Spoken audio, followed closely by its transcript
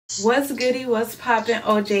What's goody, what's poppin'?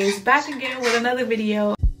 OJ's back again with another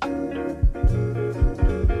video.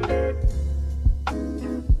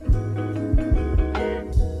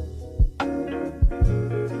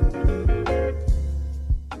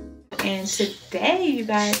 And today, you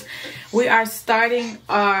guys, we are starting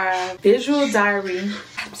our visual diary.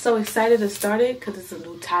 I'm so excited to start it because it's a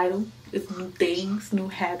new title. It's new things, new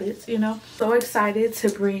habits, you know. So excited to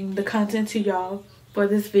bring the content to y'all for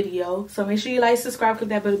this video. So make sure you like, subscribe, click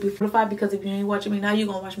that bell to be notified, because if you ain't watching me now, you're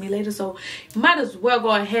gonna watch me later. So you might as well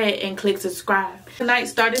go ahead and click subscribe. Tonight,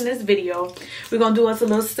 starting this video, we're gonna do us a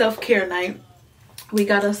little self-care night. We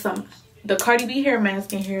got us the Cardi B hair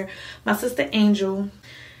mask in here. My sister Angel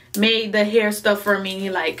made the hair stuff for me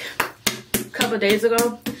like a couple days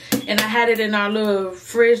ago, and I had it in our little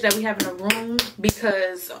fridge that we have in the room,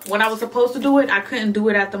 because when I was supposed to do it, I couldn't do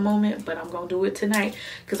it at the moment, but I'm gonna do it tonight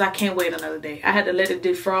because I can't wait another day. I had to let it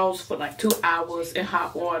defrost for like 2 hours in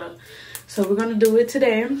hot water. So we're gonna do it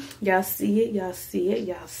today. Y'all see it, y'all see it,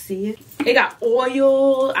 y'all see it. It got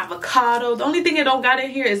oil, avocado. The only thing it don't got in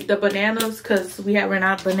here is the bananas, because we had ran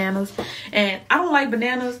out of bananas, and I don't like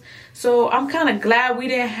bananas. So I'm kind of glad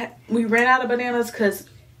we ran out of bananas, because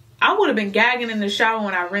I would have been gagging in the shower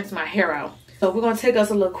when I rinsed my hair out. So we're gonna take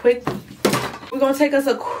us a little quick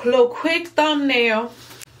thumbnail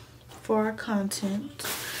for our content.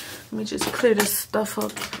 Let me just clear this stuff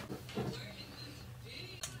up.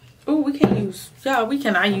 Oh, we can't use, y'all, we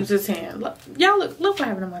cannot use this hand. Y'all, look what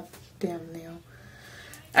happened to my damn nail.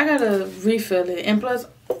 I gotta refill it. And plus,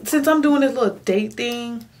 since I'm doing this little date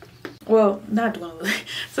thing, well, not doing it,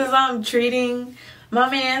 since I'm treating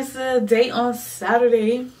my man's date on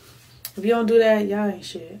Saturday. If you don't do that, y'all ain't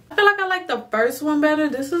shit. I feel like I like the first one better.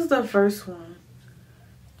 This is the first one.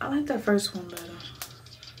 I like that first one better.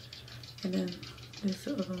 And then there's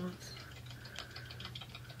the other ones.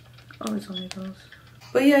 Oh, it's only those.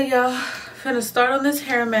 But yeah, y'all, finna start on this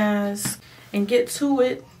hair mask and get to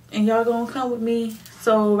it. And y'all gonna come with me.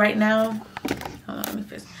 So right now, hold on, let me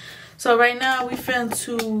fix. So right now we finna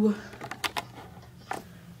to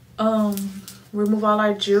remove all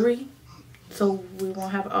our jewelry, so we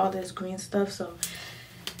won't have all this green stuff. So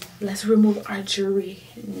let's remove our jewelry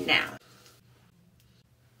now.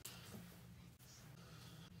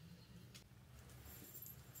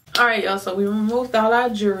 All right, y'all, so we removed all our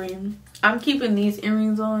jewelry. I'm keeping these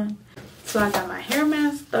earrings on. So I got my hair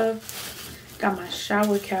mask stuff, got my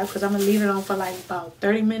shower cap, because I'm gonna leave it on for like about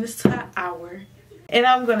 30 minutes to an hour. And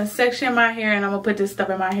I'm gonna section my hair, and I'm gonna put this stuff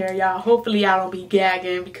in my hair, y'all. Hopefully y'all don't be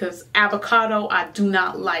gagging, because avocado I do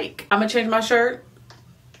not like. I'm gonna change my shirt,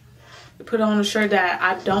 put on a shirt that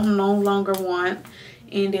I don't no longer want,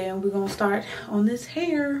 and then we're gonna start on this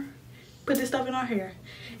hair. Put this stuff in our hair,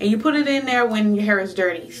 and you put it in there when your hair is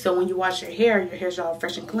dirty, so when you wash your hair's all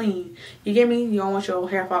fresh and clean. You get me? You don't want your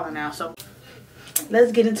hair falling out. So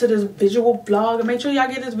let's get into this visual vlog, and make sure y'all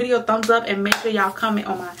give this video a thumbs up, and make sure y'all comment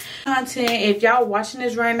on my content. If y'all watching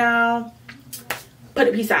this right now, put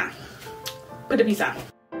a peace sign. Put a peace sign.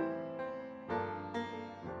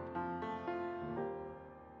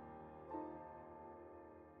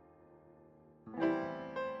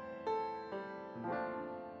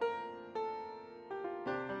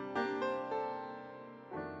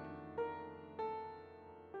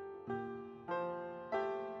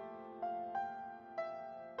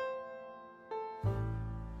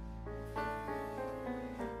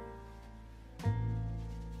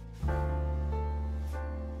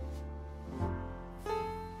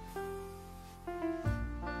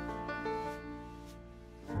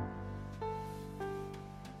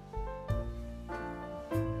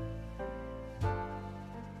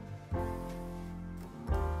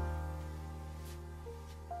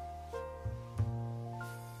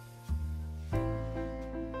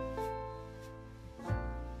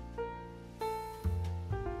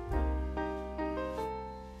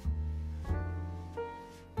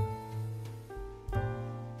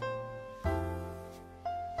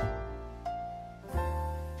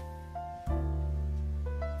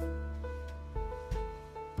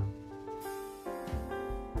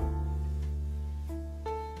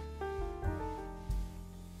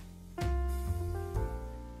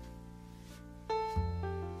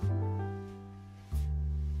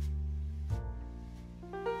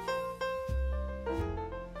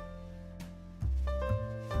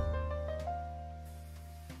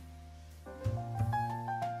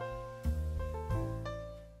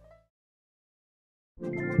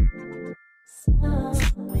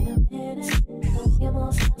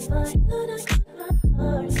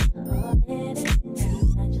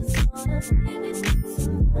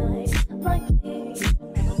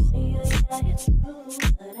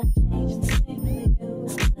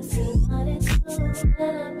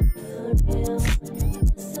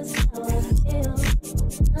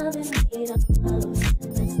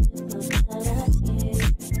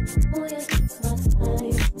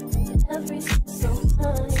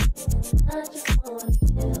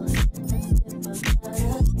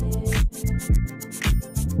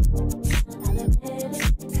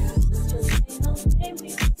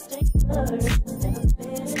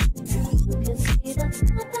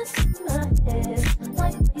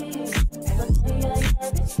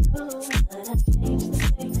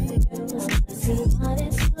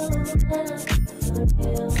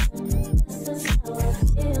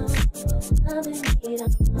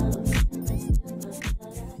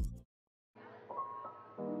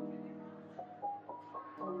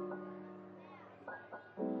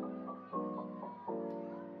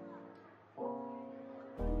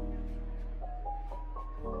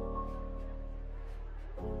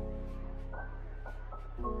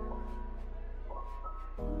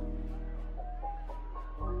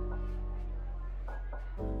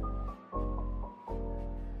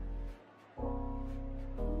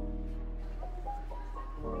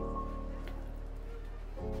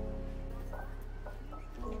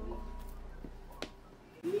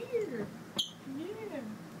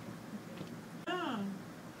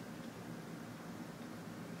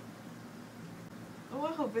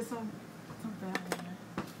 get some bad one.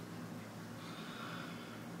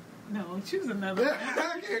 No, choose another one.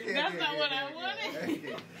 That's not what I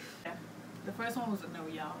wanted. The first one was a no,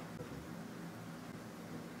 y'all.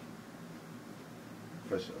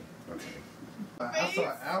 For sure. Okay. I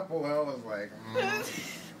saw Apple and I was like,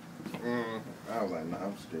 I was like, nah,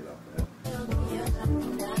 I'm straight off that.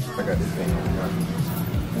 I got this thing.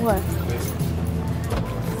 What?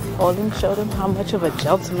 Hold them, show them how much of a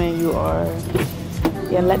gentleman you are.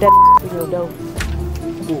 Yeah, let that be your dough.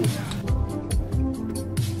 Cool.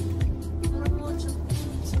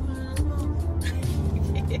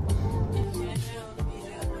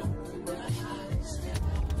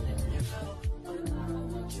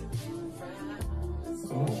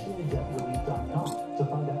 to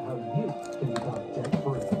find out how you can become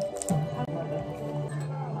debt-free.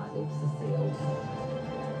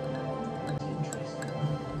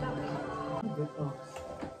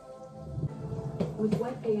 With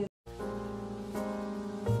what AF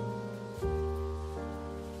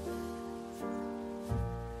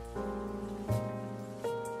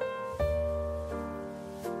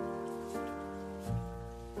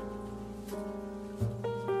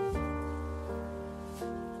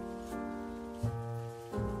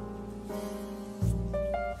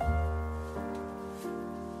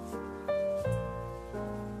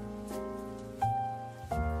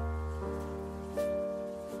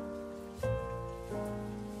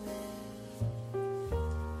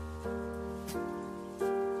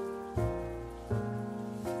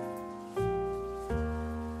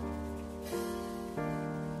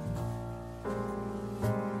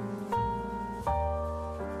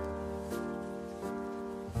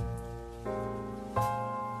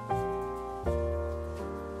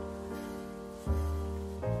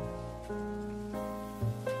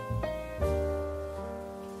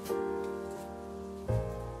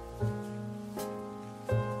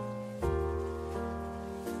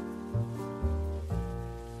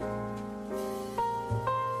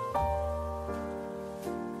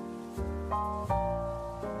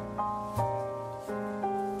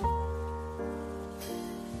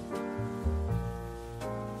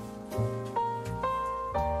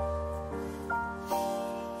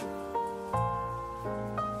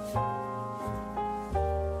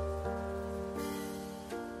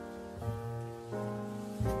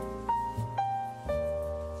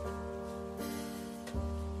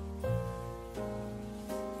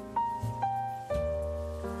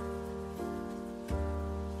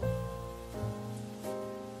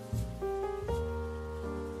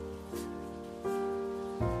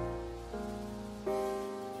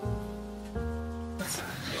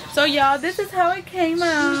So y'all, this is how it came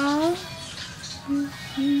out.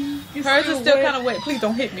 Hers is still kind of wet. Please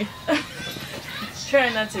don't hit me.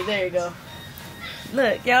 Trying not to. There you go.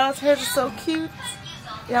 Look, y'all, hers is so cute.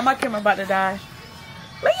 Yeah, my camera about to die.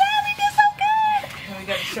 But yeah, we did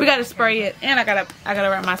so good. We gotta spray it, and I gotta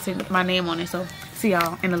write my name on it. So see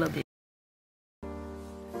y'all in a little bit.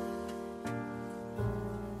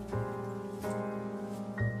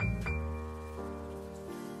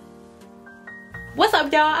 What's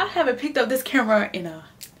up, y'all? I haven't picked up this camera in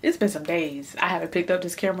it's been some days. I haven't picked up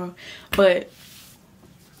this camera, but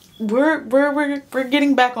we're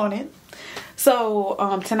getting back on it.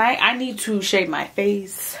 So tonight I need to shave my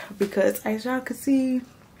face because as y'all can see,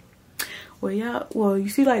 well you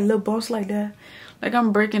see like little bumps like that, like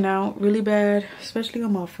I'm breaking out really bad, especially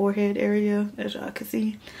on my forehead area, as y'all can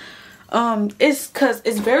see. It's because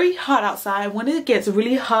it's very hot outside. When it gets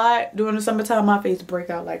really hot during the summertime, my face break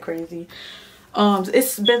out like crazy.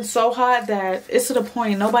 It's been so hot that it's to the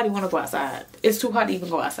point nobody want to go outside. It's too hot to even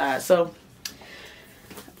go outside. So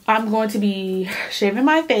I'm going to be shaving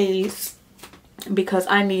my face because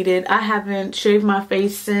I need it. I haven't shaved my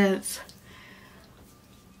face since,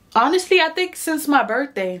 honestly, I think since my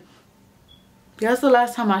birthday. That's the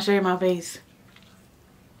last time I shaved my face,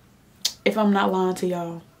 if I'm not lying to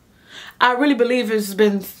y'all. I really believe it's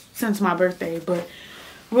been since my birthday. But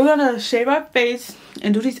we're gonna shave our face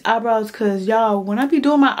and do these eyebrows because y'all, when I be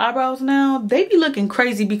doing my eyebrows now, they be looking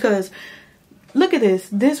crazy because look at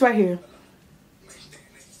this right here.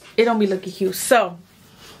 It don't be looking cute. So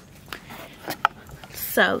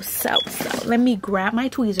let me grab my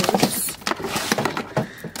tweezers.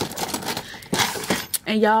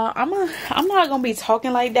 And y'all, I'm not gonna be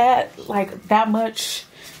talking like that much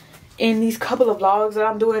in these couple of vlogs that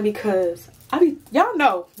I'm doing because y'all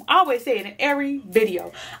know, I always say it in every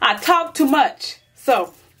video, I talk too much.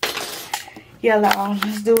 So yeah,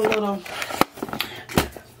 let's do a little,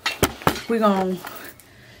 we're gonna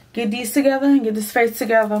get these together and get this face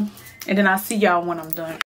together, and then I'll see y'all when I'm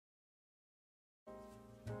done.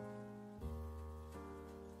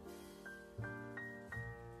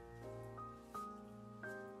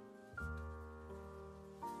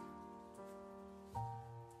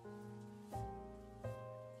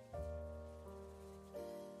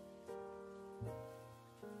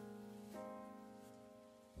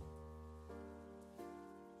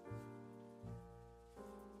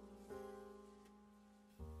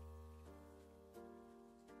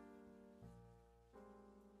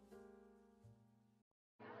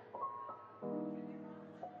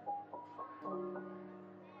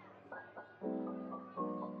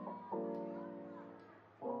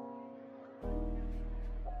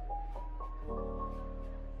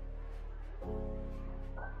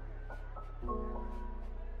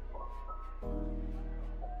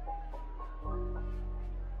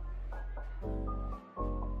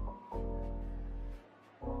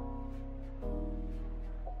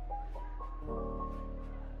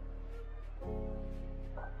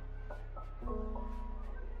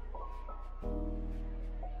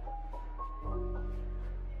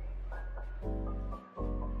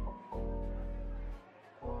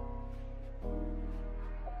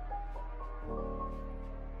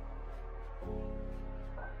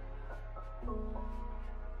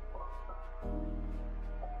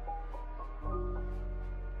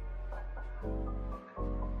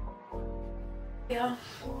 Yeah,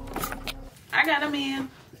 I got them in.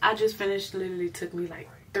 I just finished. Literally took me like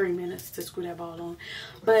 3 minutes to screw that ball on,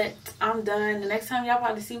 but I'm done. The next time y'all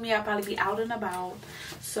probably see me, I'll probably be out and about,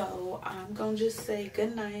 so I'm gonna just say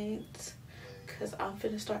good night because I'm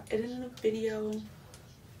finna start editing the video.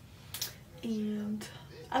 And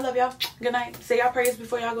I love y'all. Good night. Say y'all prayers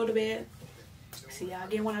before y'all go to bed. See y'all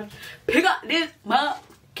again when I pick up this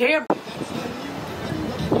camera.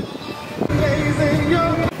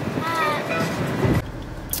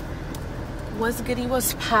 What's goody,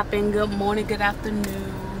 what's popping? Good morning, good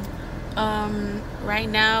afternoon. Right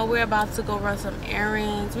now we're about to go run some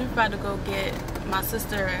errands. We're about to go get my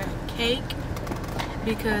sister a cake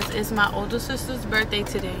because it's my older sister's birthday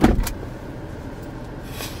today.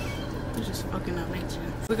 We're just fucking up, ain't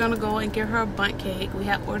you? We're gonna go and get her a bundt cake. We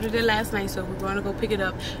had ordered it last night, so we're gonna go pick it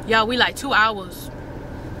up. Y'all, we like 2 hours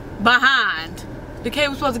behind. The cake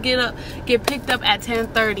was supposed to get picked up at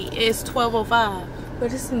 10:30. It's 12:05.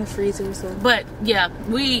 But it's in the freezer or something. But yeah,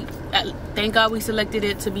 we thank God we selected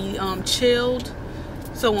it to be chilled,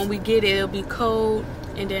 so when we get it, it'll be cold,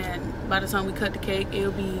 and then by the time we cut the cake,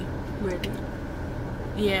 it'll be ready.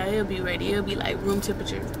 Yeah, it'll be ready. It'll be like room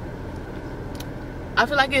temperature. I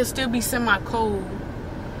feel like it'll still be semi-cold,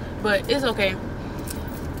 but it's okay.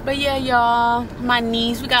 But yeah, y'all, my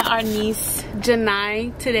niece, we got our niece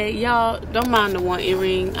Janai today. Y'all don't mind the one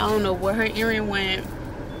earring. I don't know where her earring went.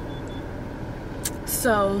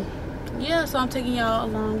 So yeah, so I'm taking y'all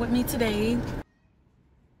along with me today.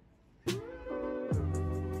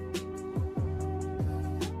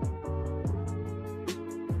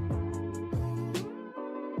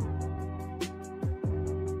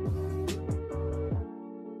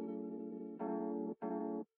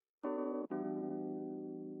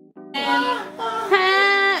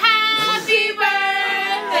 Happy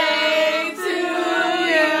birthday to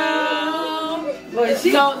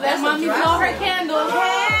you. So let mommy blow her candle.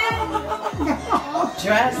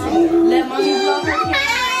 Dressing. Let mommy blow her candle.